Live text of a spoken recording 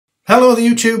Hello the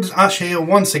YouTubes, Ash here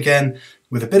once again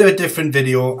with a bit of a different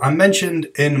video. I mentioned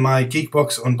in my Geek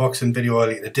Box unboxing video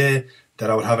earlier today that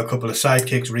I would have a couple of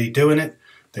Sidekicks redoing it.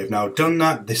 They've now done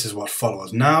that. This is what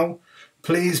follows now.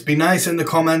 Please be nice in the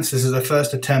comments. This is the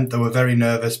first attempt. They were very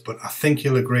nervous, but I think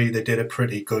you'll agree they did a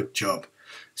pretty good job.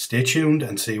 Stay tuned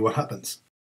and see what happens.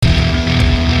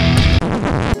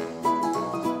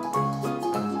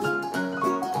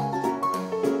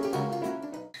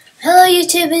 Hello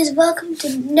YouTubers, welcome to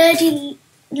Nerdy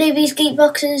Looby's Geek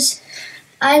Boxes.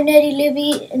 I'm Nerdy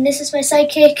Looby and this is my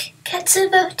sidekick,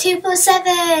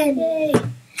 Katsuba247.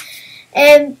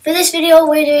 Yay! For this video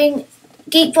we're doing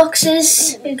Geek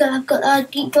Boxes. I've got our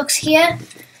Geek Box here.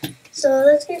 So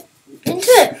let's get into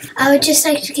it. I would just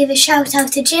like to give a shout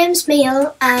out to James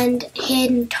Mail and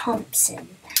Hayden Thompson.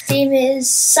 Theme is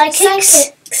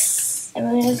Sidekicks. And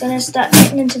we're going to start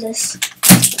getting into this.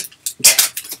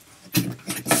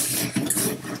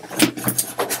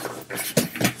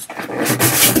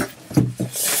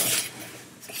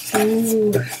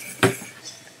 Ooh.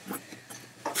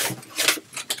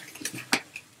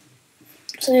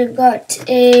 So we've got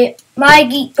a My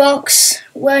Geek Box,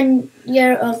 1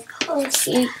 year of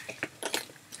geek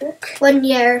book. 1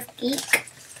 year of geek.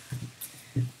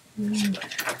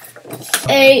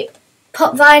 A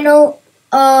pop vinyl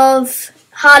of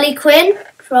Harley Quinn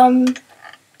from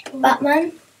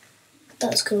Batman.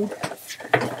 That's cool.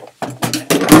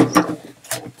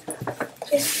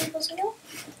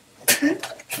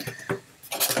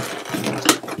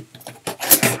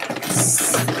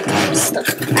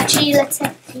 Actually, let's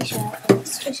take the t-shirt.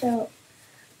 Let's switch out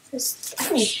this.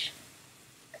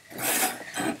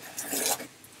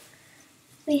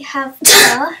 We have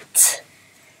got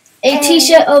a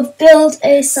t-shirt of Build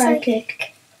a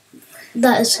Sidekick.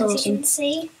 That is awesome. As you can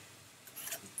see,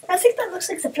 I think that looks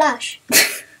like the Flash.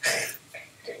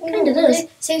 Kind of does.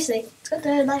 Seriously, it's got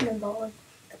the lightning bolt on.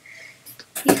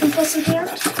 You can pull something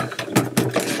out.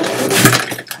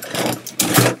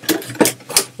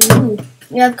 Ooh.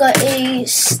 We have got a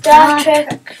Star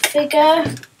Trek figure.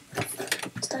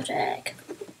 Star Trek.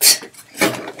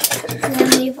 And then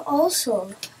we've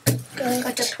also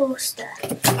got a poster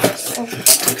of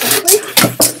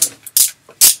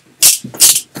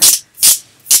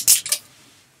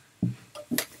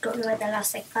don't know where the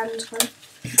elastic band's gone.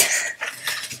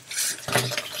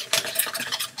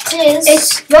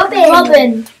 It's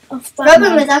Robin.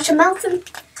 Robin without a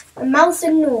mouth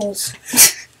and nose.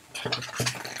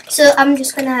 So I'm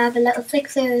just going to have a little flick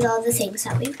through with all the things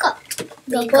that we've got.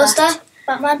 We've got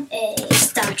Batman, a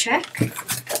Star Trek,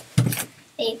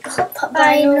 a pop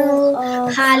vinyl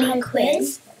of Harley Quinn.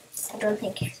 I don't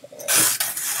think it's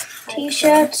a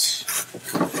t-shirt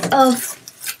of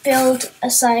Build a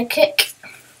Sidekick.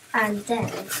 And then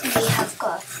we have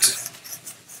got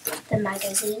the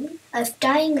magazine of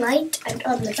Dying Light, and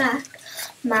on the back,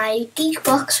 my Geek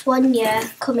Box 1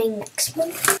 year coming next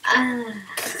month.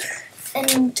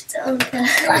 And on the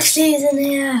Ashley's in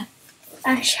here.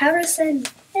 Ash Harrison.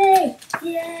 Hey!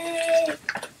 Yay!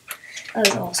 That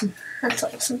was awesome. That's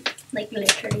awesome. Like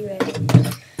literally really.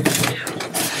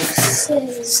 So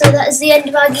that is the end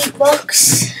of our Geek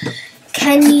Box.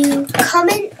 Can you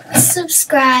comment,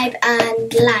 subscribe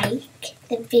and like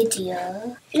the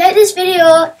video? If you like this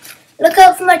video, look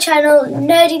out for my channel,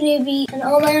 Nerdy Looby, and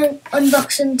all my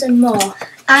unboxings and more.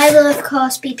 I will of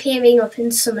course be peering up in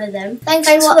some of them. Thanks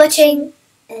for watching,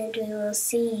 and we will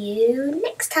see you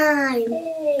next time.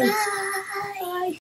 Bye!